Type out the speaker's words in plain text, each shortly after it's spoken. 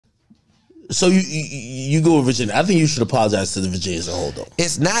So you go with Virginia. I think you should apologize to the Virginia as a whole, though.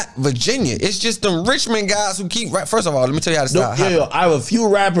 It's not Virginia. It's just them Richmond guys who keep. First of all, let me tell you how this happened. I have a few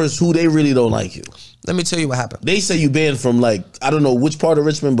rappers who they really don't like you. Let me tell you what happened. They say you banned from like I don't know which part of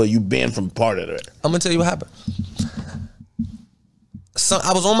Richmond, but you banned from part of it. I'm gonna tell you what happened. So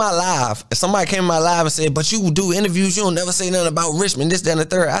I was on my live, and somebody came in my live and said, "But you do interviews, you don't never say nothing about Richmond, this, that, and the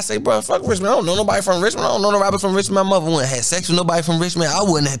third." I say, "Bro, fuck Richmond. I don't know nobody from Richmond. I don't know no rappers from Richmond. My mother wouldn't have sex with nobody from Richmond. I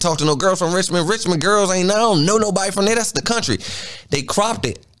wouldn't have talked to no girls from Richmond. Richmond girls ain't. I don't know nobody from there. That's the country." They cropped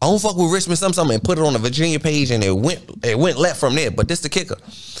it. I don't fuck with Richmond something and put it on the Virginia page, and it went left from there. But this the kicker.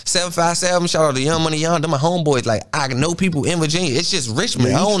 757, shout out to Young Money Young. They're my homeboys. Like, I know people in Virginia. It's just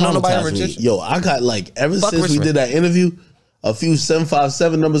Richmond. I don't know nobody in Virginia. Yo, I got like ever Fuck since Richmond. we did that interview. A few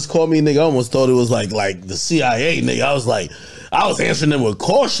 757 numbers called me, nigga. I almost thought it was like the CIA, nigga. I was answering them with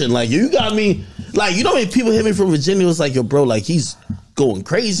caution. Like, you got me. Like, you know how many people hit me from Virginia? It was like, yo, bro, like, he's going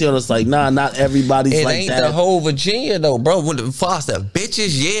crazy on us. Like, nah, not everybody's it like ain't that. the whole Virginia, though, bro. When the Foster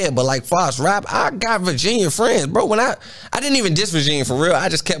bitches, yeah, but like Foster rap, I got Virginia friends, bro. When I didn't even diss Virginia for real. I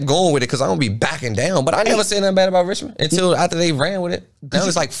just kept going with it because I don't be backing down. But I never said nothing bad about Richmond until after they ran with it. Now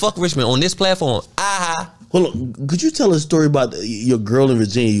it's like, fuck Richmond on this platform. Hold on, could you tell a story about your girl in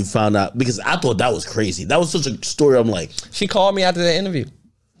Virginia you found out? Because I thought that was crazy. That was such a story. I'm like, she called me after the interview.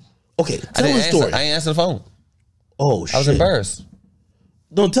 Okay, tell the story. I ain't answer the phone. Oh shit! I was embarrassed.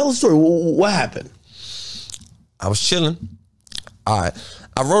 Don't tell the story. What happened? I was chilling. All right,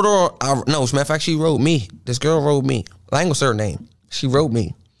 I wrote her. No, as a matter of fact, she wrote me. This girl wrote me. I ain't gonna say her name. She wrote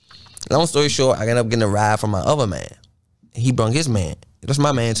me. Long story short, I ended up getting a ride from my other man. He brung his man. That's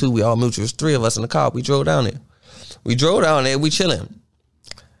my man too. We all mutual. There's 3 of us in the car. We drove down there. We chilling.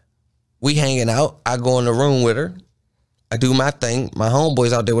 We hanging out. I go in the room with her. I do my thing. My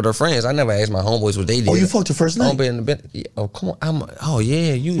homeboys out there with her friends. I never asked my homeboys what they did. Oh, you fucked her first night? Oh, come on. Oh,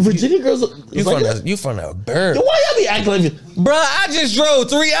 yeah. Virginia girls. You from the bird. Yo, why y'all be acting like you? Bruh, I just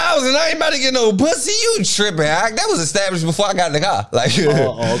drove 3 hours and I ain't about to get no pussy. You tripping. That was established before I got in the car. Like,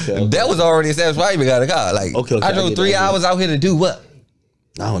 okay. That was already established before I even got in the car. Like, okay, I drove 3 hours out here to do what?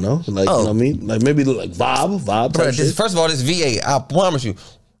 I don't know. Like, you know what I mean? Like, maybe like vibe type shit. First of all, this VA, I promise you,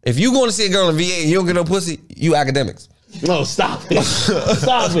 if you going to see a girl in VA and you don't get no pussy, you academics. No, stop it.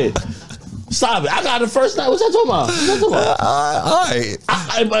 Stop it. Stop it. I got the first night. What's that talking about? All right.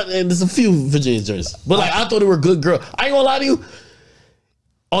 But there's a few Virginia jerseys. But like, I thought they were good girls. I ain't gonna lie to you.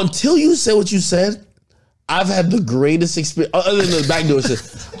 Until you said what you said, I've had the greatest experience, other than the backdoor shit.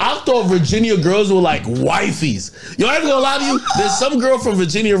 I thought Virginia girls were like wifeys. Yo, I ain't gonna lie to you. There's some girl from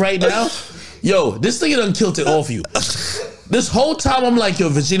Virginia right now. Yo, this nigga done killed it off you. This whole time I'm like, yo,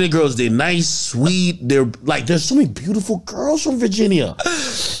 Virginia girls, they're nice, sweet. They're like, there's so many beautiful girls from Virginia.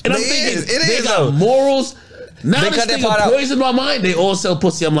 And I'm thinking, they got morals. Now this nigga poisoned my mind. They all sell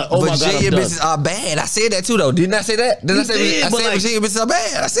pussy. I'm like, oh my God, Virginia bitches are bad. I said that too, though. Didn't I say that? I said Virginia bitches are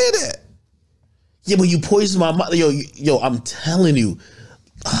bad. I said that. Yeah, but you poisoned my mind. Yo, I'm telling you,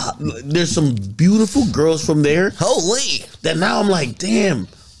 there's some beautiful girls from there. Holy. That now I'm like, damn.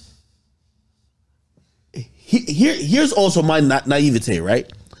 Here's also my naivete,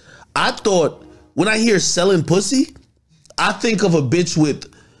 right? I thought when I hear selling pussy, I think of a bitch with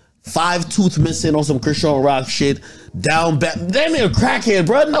 5 tooth missing on some Christian Rock shit, down bad. Damn near a crackhead,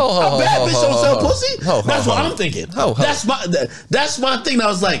 bro. No, a bad bitch don't sell pussy. That's what I'm thinking. That's my thing. I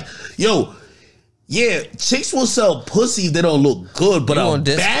was like, yo, yeah, chicks will sell pussy if they don't look good, but a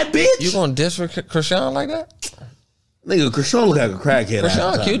bad bitch? You gonna diss Christian like that? Nigga, Christian look like a crackhead.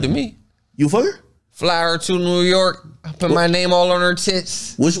 Christian cute to me. You fuck her? Fly her to New York. Put my name all on her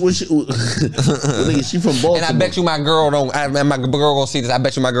tits. Nigga, she from Baltimore. And I bet you my girl don't. My girl gonna see this. I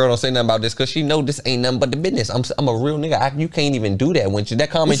bet you my girl don't say nothing about this because she know this ain't nothing but the business. I'm a real nigga. You can't even do that. When that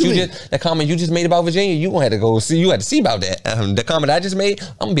comment you just made about Virginia, you gonna have to go see. You had to see about that. The comment I just made,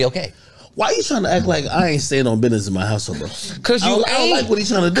 I'm gonna be okay. Why are you trying to act like I ain't staying on business in my household, bro? Cause you I don't like what he's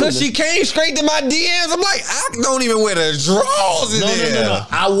trying to do. Cause she came straight to my DMs. I'm like, I don't even wear the drawers in there. No.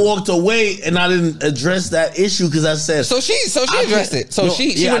 I walked away and I didn't address that issue because I said. So she addressed it. So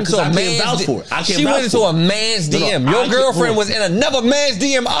she went into a man's DM. She went into a man's DM. Your girlfriend was in another man's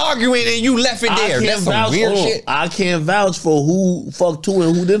DM arguing and you left it there. That's some weird shit. I can't vouch for who fucked who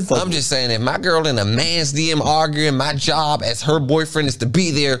and who didn't fuck. I'm just saying, if my girl in a man's DM arguing, my job as her boyfriend is to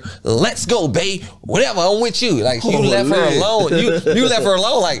be there. Let's go, babe. Whatever, I'm with you. Like, you left her alone. You left her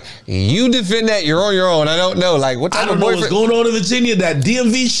alone. Like, you defend that. You're on your own. I don't know. Like, what type of boyfriend? I don't know what's going on in Virginia. That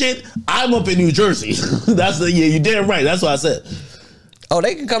DMV shit. I'm up in New Jersey. You damn right. That's what I said. Oh,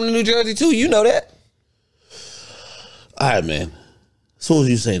 they can come to New Jersey too. You know that. All right, man. So what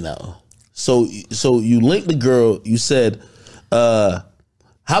you say now? So you linked the girl. You said,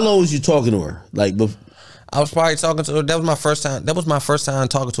 How long was you talking to her? Like, I was probably talking to her. That was my first time. That was my first time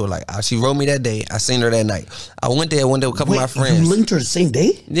talking to her. Like, she wrote me that day. I seen her that night. I went there with a couple of my friends. You linked her the same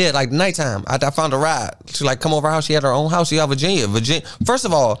day? Yeah, like nighttime. I found a ride. She like come over her house. She had her own house. She got Virginia. First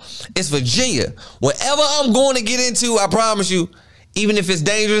of all, it's Virginia. Whatever I'm going to get into, I promise you, even if it's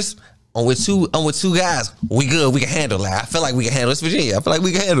dangerous, I'm with two guys. We good. We can handle it. I feel like we can handle it. It's Virginia. I feel like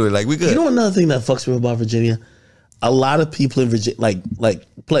we can handle it. Like we good. You know another thing that fucks me about Virginia? A lot of people in Virginia, like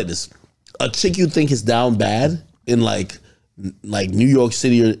play this. A chick you think is down bad in like New York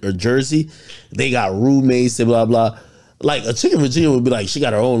City or Jersey, they got roommates and blah blah. Like a chick in Virginia would be like, she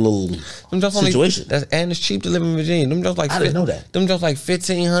got her own little situation. And it's cheap to live in Virginia. Them just like I didn't know that. Them just like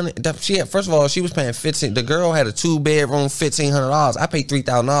 $1,500. She had, first of all, she was paying $15. The girl had a 2-bedroom, $1,500. I paid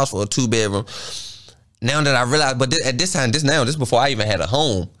 $3,000 for a 2-bedroom. Now that I realize, but at this time, this before I even had a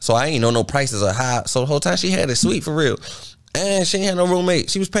home, so I ain't know no prices are high. So the whole time she had it sweet for real. And she ain't had no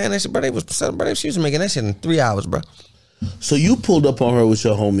roommate. She was paying that shit, bro. She was making that shit in 3 hours, bro. So you pulled up on her with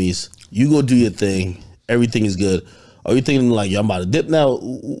your homies. You go do your thing. Everything is good. Are you thinking like, yo, I'm about to dip now?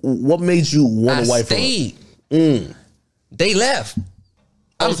 What made you want a wife? I stayed. They left.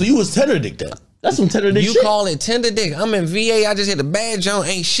 So you was tender dick then? That's some tender dick shit. You call it tender dick. I'm in VA. I just hit a bad joint.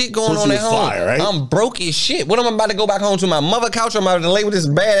 Ain't shit going on at home. Fire, right? I'm broke as shit. What am I about to go back home to my mother couch, or am I about to lay with this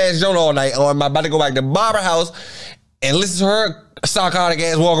badass joint all night? Or am I about to go back to Barbara house and listen to her sarcastic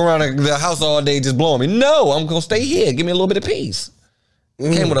ass walk around the house all day just blowing me? No, I'm gonna stay here. Give me a little bit of peace.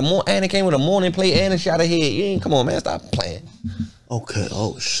 It came with a morning plate and a shot of head. Come on, man, stop playing. Okay.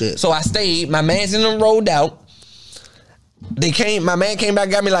 Oh shit. So I stayed. My man's in them rolled out. My man came back,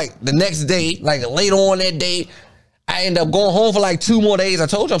 got me like the next day, like later on that day. I ended up going home for like 2 more days. I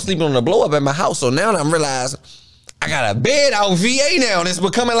told you I'm sleeping on the blow up at my house. So now I'm realizing I got a bed out VA now, and it's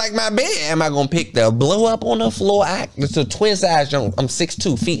becoming like my bed. Am I gonna pick the blow up on the floor? It's a twin size joint. I'm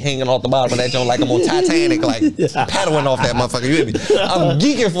 6'2", feet hanging off the bottom of that joint like I'm on Titanic, like paddling off that motherfucker. You hear me? I'm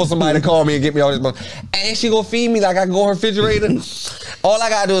geeking for somebody to call me and get me all this money. And she gonna feed me like I can go in her refrigerator. All I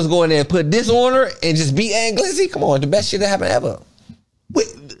gotta do is go in there and put this on her and just beat Aunt Glizzy. Come on, the best shit that happened ever. Wait,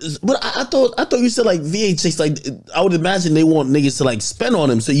 but I thought you said like VA chicks, like I would imagine they want niggas to like spend on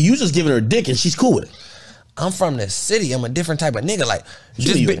them. So you just giving her dick and she's cool with it. I'm from the city. I'm a different type of nigga. Like, a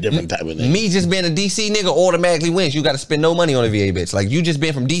different type of nigga. Me just being a DC nigga automatically wins. You got to spend no money on a VA bitch. Like, you just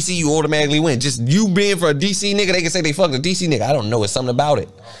being from DC, you automatically win. Just you being for a DC nigga, they can say they fucked a DC nigga. I don't know. It's something about it.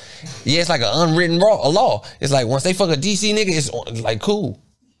 Yeah, it's like an unwritten law. It's like once they fuck a DC nigga, it's like cool.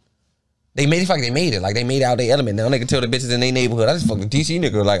 They made it. Like, they made out their element. Now they can tell the bitches in their neighborhood, I just fucked a DC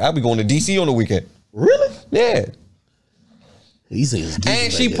nigga. Like, I'll be going to DC on the weekend. Really? Yeah.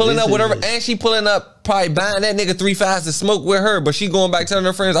 And she pulling up with her, and she pulling up, probably buying that nigga 3 5s to smoke with her, but she going back telling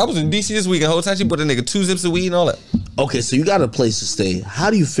her friends, I was in DC this weekend. The whole time she put a nigga 2 zips of weed and all that. Okay, so you got a place to stay. How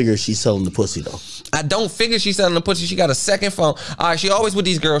do you figure she's selling the pussy though? I don't figure she's selling the pussy. She got a second phone. All right, she always with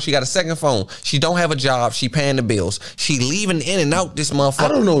these girls. She got a second phone. She don't have a job. She paying the bills. She leaving in and out this motherfucker. I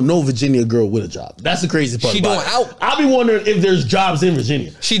don't know no Virginia girl with a job. That's the crazy part. She doing out. I'll be wondering if there's jobs in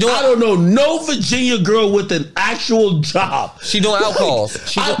Virginia. I don't know no Virginia girl with an actual job. She doing out calls.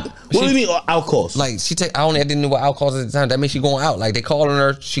 What do you mean out calls? Like she take. I didn't know what out calls at the time. That means she going out. Like they calling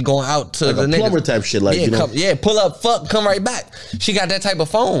her. She going out to like the a plumber type shit. Like pull up, fuck, come right back. She got that type of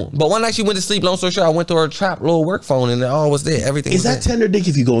phone. But one night she went to sleep. Long story short, I went to her trap little work phone and it all was there. Everything. Is that tender dick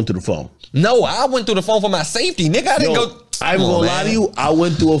if you going through the phone? No, I went through the phone for my safety, nigga. I didn't go. I'm gonna lie to you. I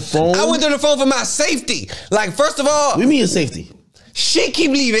went through a phone. I went through the phone for my safety. Like first of all, what do you mean safety? She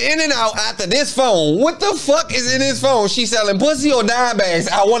keep leaving in and out after this phone. What the fuck is in this phone? She selling pussy or dime bags?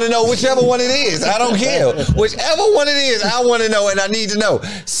 I want to know whichever one it is. I don't care. Whichever one it is, I want to know and I need to know.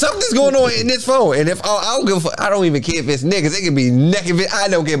 Something's going on in this phone. And if I don't give a fuck, I don't even care if it's niggas. It can be naked. I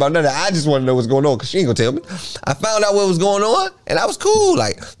don't care about none of that. I just want to know what's going on because she ain't gonna tell me. I found out what was going on and I was cool.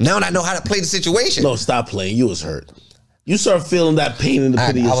 Like now I know how to play the situation. No, stop playing. You was hurt. You start feeling that pain in the pit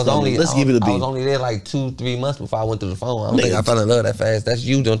of your stomach. Let's give it a beat. I was only there like 2-3 months before I went through the phone. I don't think I fell in love that fast. That's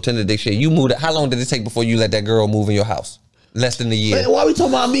you don't tender dick shit. You moved. How long did it take before you let that girl move in your house? Less than a year. Man, why are we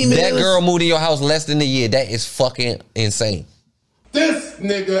talking about me, man? That girl moved in your house less than a year. That is fucking insane. This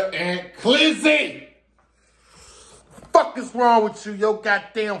nigga ain't Glizzy. Fuck is wrong with you, yo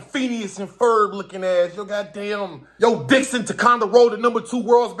goddamn Phineas and Ferb looking ass, yo goddamn, yo Dixon Ticonderoga, #2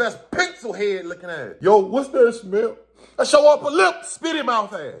 world's best pencil head looking ass. Yo, what's that smell? I show up a lip, spit him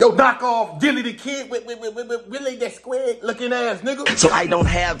mouth ass. Yo, knock off Dilly the Kid with Willie the Squid looking ass, nigga. So I don't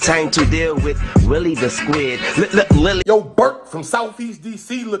have time to deal with Willie the Squid. Lily. Yo, Bert from Southeast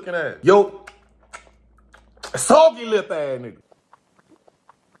DC looking ass. Yo, soggy lip ass nigga.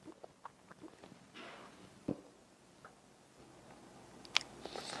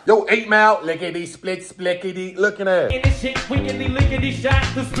 Yo, 8 Mile, lickety split splickety looking at. In this shit, wickedy lickety shot,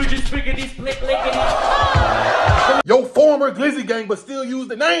 the spiggity split lickety. Yo, former Glizzy gang, but still use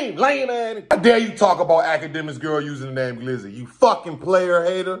the name. Lame ass. How dare you talk about academics girl using the name Glizzy? You fucking player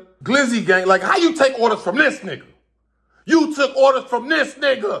hater. Glizzy gang, like how you take orders from this nigga? You took orders from this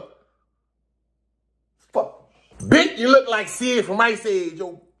nigga. Fuck. Bitch, you look like Sid from Ice Age.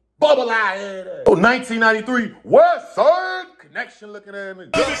 Yo, bubble eye head. Oh, 1993, West Side Connection looking at me.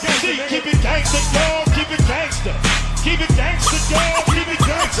 Keep it gangsta, dog. Keep it gangsta. Keep it gangsta, dog. Keep it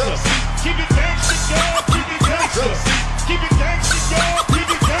gangsta. Keep it gangsta, dog. Keep it gangsta. Keep it gangsta, dog. Keep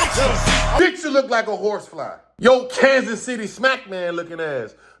it gangsta. Bitch, you look like a horsefly. Yo, Kansas City Smackman looking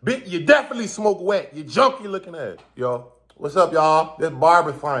ass. Bitch, you definitely smoke wet. You junkie looking ass. Yo, what's up, y'all? That's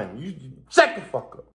Barbara Fine. You check the fuck up.